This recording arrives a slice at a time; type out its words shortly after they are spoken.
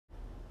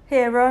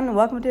Hey everyone,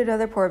 welcome to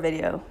another pour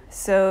video.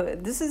 So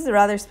this is a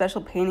rather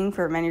special painting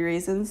for many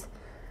reasons.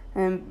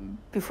 And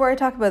before I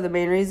talk about the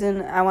main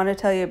reason, I want to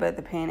tell you about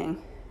the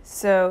painting.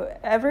 So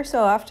ever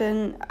so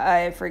often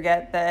I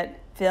forget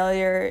that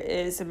failure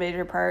is a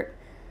major part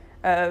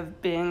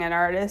of being an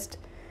artist.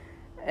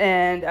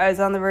 And I was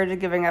on the verge of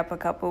giving up a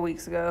couple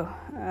weeks ago.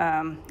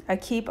 I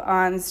keep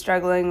on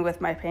struggling with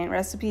my paint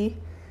recipe.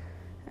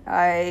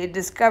 I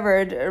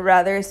discovered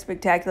rather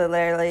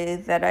spectacularly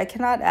that I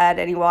cannot add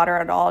any water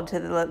at all to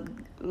the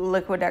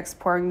Liquid-X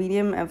pouring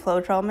medium and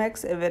Floetrol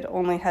mix if it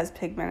only has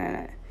pigment in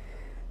it.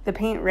 The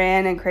paint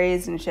ran and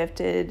crazed and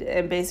shifted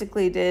and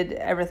basically did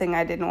everything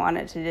I didn't want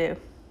it to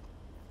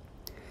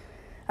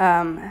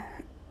do.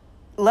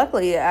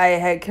 Luckily, I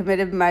had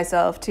committed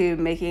myself to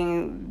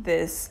making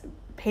this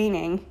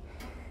painting,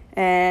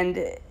 and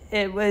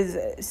it was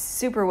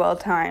super well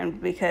timed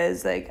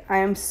because I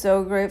am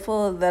so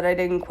grateful that I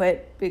didn't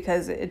quit,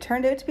 because it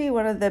turned out to be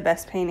one of the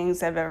best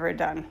paintings I've ever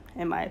done,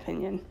 in my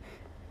opinion.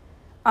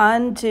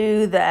 On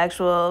to the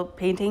actual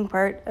painting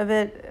part of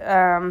it.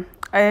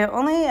 I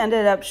only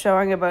ended up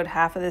showing about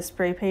half of the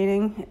spray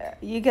painting.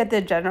 You get the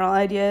general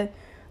idea.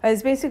 I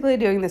was basically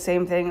doing the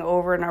same thing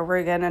over and over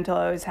again until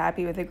I was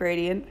happy with the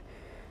gradient.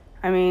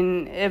 I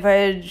mean, if I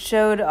had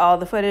showed all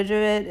the footage of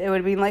it, it would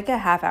have been like a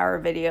half-hour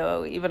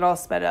video, even all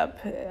sped up.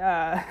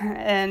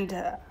 And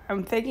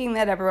I'm thinking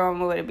that everyone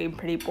would have been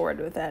pretty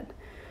bored with that.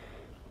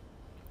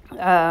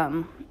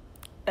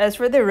 As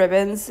for the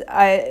ribbons,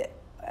 I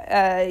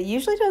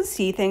usually don't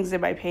see things in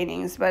my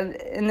paintings,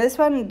 but in this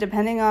one,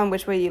 depending on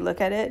which way you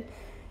look at it,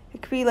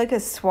 it could be like a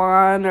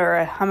swan or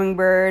a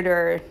hummingbird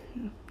or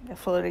a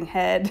floating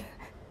head.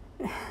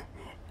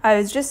 I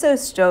was just so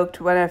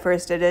stoked when I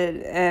first did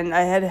it, and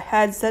I had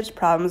had such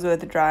problems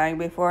with drawing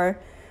before.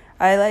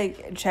 I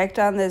checked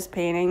on this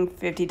painting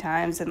 50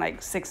 times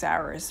in 6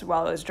 hours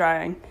while I was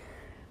drawing.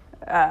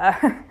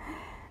 And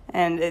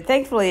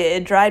thankfully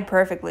it dried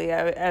perfectly.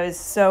 I was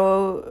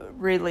so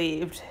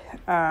relieved.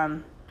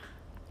 The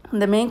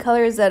main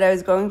colors that I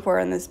was going for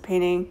in this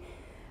painting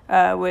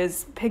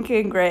was pink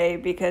and gray,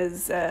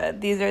 because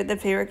these are the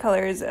favorite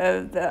colors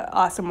of the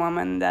awesome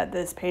woman that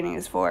this painting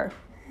is for.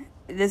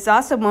 This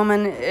awesome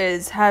woman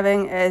is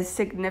having a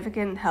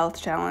significant health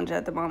challenge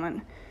at the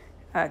moment,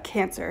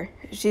 cancer.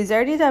 She's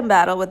already done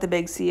battle with the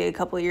big C a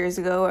couple years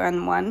ago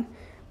and won,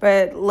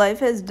 but life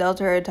has dealt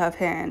her a tough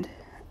hand.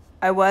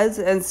 I was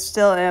and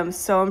still am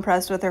so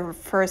impressed with her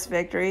first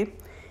victory,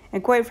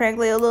 and quite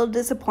frankly a little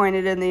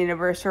disappointed in the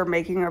universe for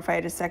making her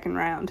fight a second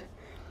round.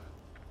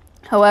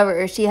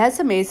 However, she has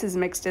some aces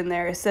mixed in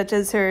there, such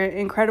as her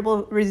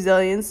incredible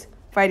resilience,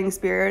 fighting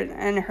spirit,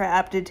 and her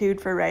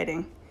aptitude for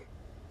writing.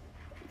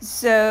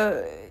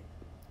 So,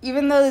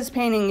 even though this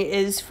painting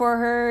is for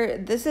her,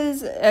 this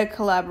is a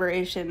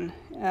collaboration,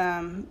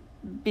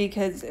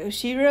 because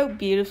she wrote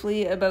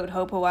beautifully about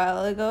hope a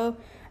while ago,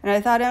 and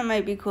I thought it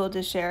might be cool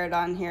to share it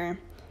on here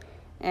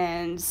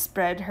and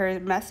spread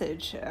her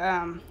message.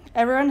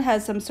 Everyone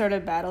has some sort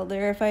of battle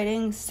they're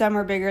fighting. Some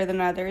are bigger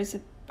than others,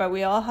 but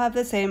we all have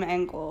the same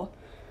end goal.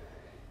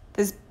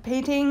 This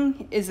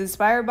painting is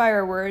inspired by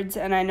her words,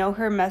 and I know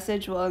her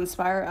message will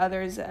inspire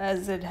others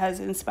as it has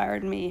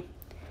inspired me.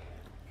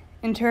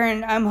 In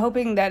turn, I'm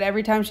hoping that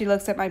every time she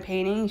looks at my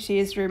painting, she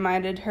is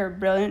reminded her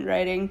brilliant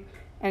writing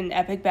and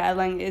epic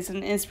battling is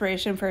an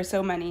inspiration for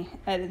so many,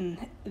 and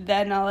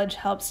that knowledge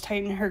helps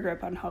tighten her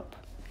grip on hope.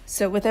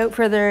 So without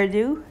further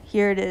ado,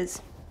 here it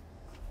is.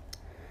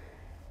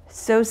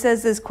 So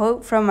says this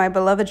quote from my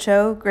beloved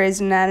show,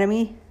 Grey's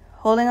Anatomy: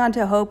 "Holding on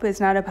to hope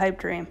is not a pipe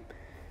dream.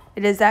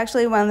 It is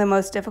actually one of the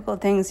most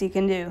difficult things you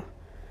can do.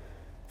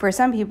 For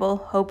some people,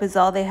 hope is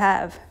all they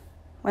have.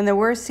 When the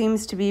worst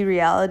seems to be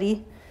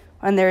reality,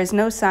 when there is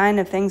no sign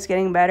of things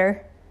getting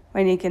better,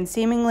 when you can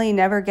seemingly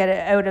never get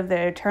out of the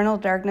eternal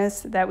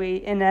darkness that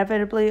we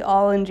inevitably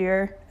all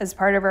endure as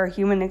part of our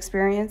human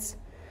experience,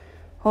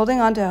 holding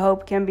on to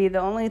hope can be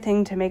the only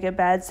thing to make a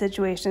bad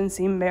situation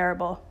seem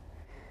bearable.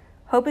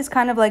 Hope is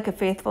kind of like a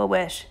faithful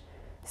wish,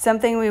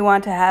 something we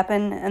want to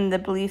happen, and the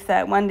belief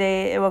that one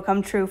day it will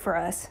come true for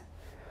us.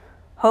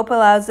 Hope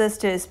allows us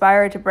to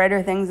aspire to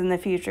brighter things in the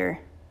future.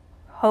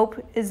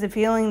 Hope is the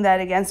feeling that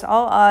against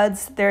all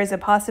odds, there is a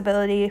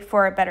possibility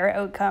for a better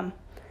outcome.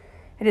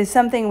 It is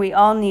something we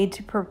all need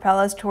to propel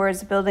us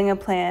towards building a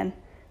plan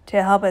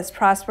to help us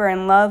prosper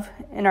in love,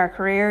 in our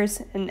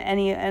careers, in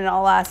any and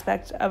all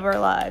aspects of our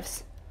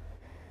lives.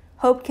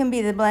 Hope can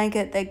be the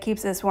blanket that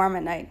keeps us warm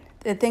at night,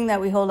 the thing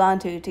that we hold on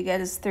to get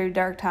us through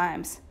dark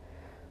times.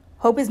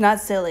 Hope is not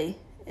silly.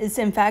 It's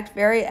in fact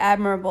very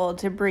admirable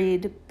to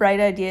breed bright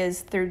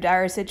ideas through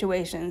dire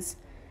situations,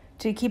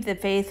 to keep the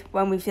faith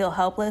when we feel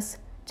helpless,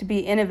 to be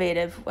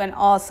innovative when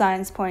all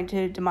signs point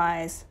to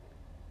demise.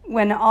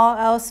 When all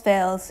else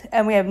fails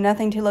and we have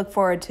nothing to look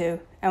forward to,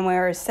 and we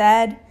are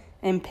sad,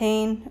 in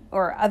pain,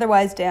 or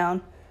otherwise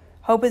down,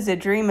 hope is a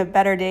dream of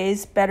better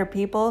days, better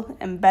people,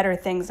 and better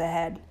things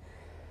ahead.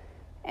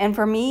 And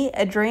for me,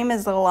 a dream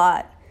is a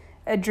lot.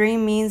 A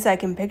dream means I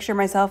can picture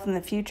myself in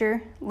the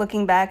future,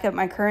 looking back at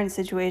my current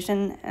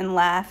situation and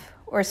laugh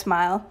or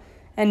smile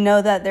and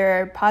know that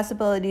there are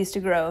possibilities to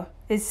grow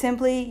is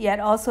simply, yet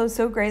also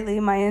so greatly,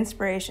 my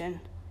inspiration.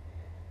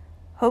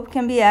 Hope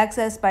can be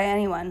accessed by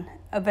anyone,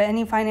 of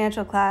any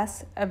financial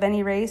class, of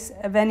any race,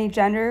 of any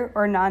gender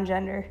or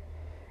non-gender.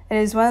 It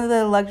is one of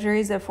the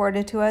luxuries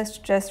afforded to us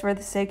just for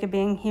the sake of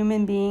being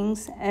human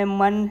beings, and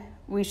one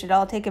we should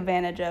all take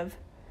advantage of.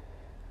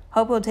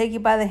 Hope will take you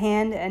by the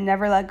hand and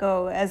never let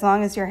go as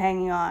long as you're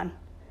hanging on.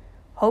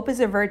 Hope is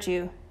a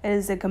virtue. It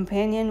is a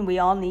companion we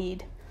all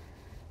need.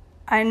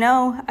 I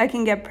know I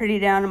can get pretty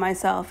down on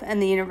myself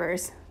and the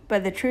universe,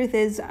 but the truth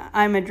is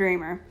I'm a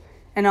dreamer,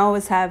 and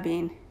always have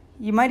been.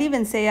 You might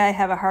even say I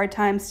have a hard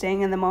time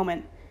staying in the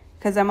moment,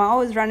 because I'm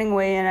always running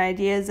away in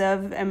ideas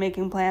of and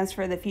making plans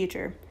for the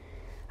future.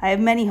 I have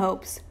many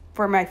hopes,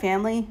 for my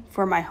family,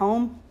 for my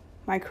home,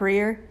 my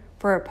career,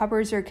 for a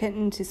puppers or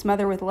kitten to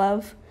smother with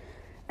love,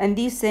 and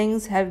these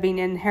things have been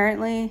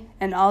inherently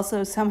and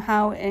also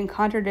somehow in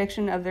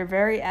contradiction of their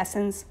very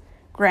essence,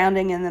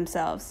 grounding in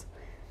themselves.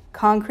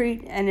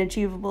 Concrete and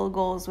achievable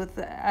goals with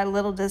a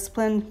little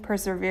discipline,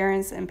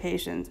 perseverance, and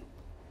patience.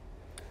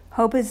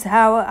 Hope is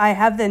how I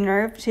have the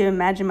nerve to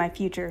imagine my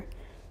future.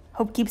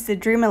 Hope keeps the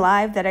dream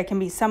alive that I can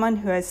be someone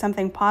who has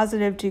something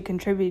positive to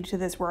contribute to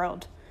this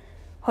world.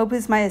 Hope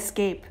is my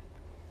escape.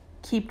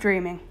 Keep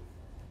dreaming.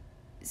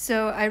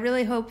 So I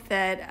really hope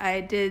that I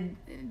did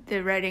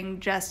the writing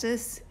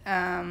justice,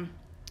 and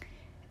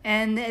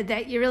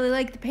that you really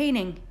like the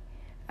painting.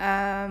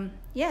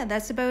 Yeah,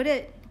 that's about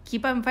it.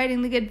 Keep on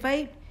fighting the good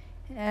fight.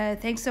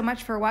 Thanks so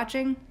much for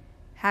watching.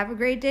 Have a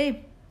great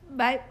day.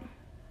 Bye.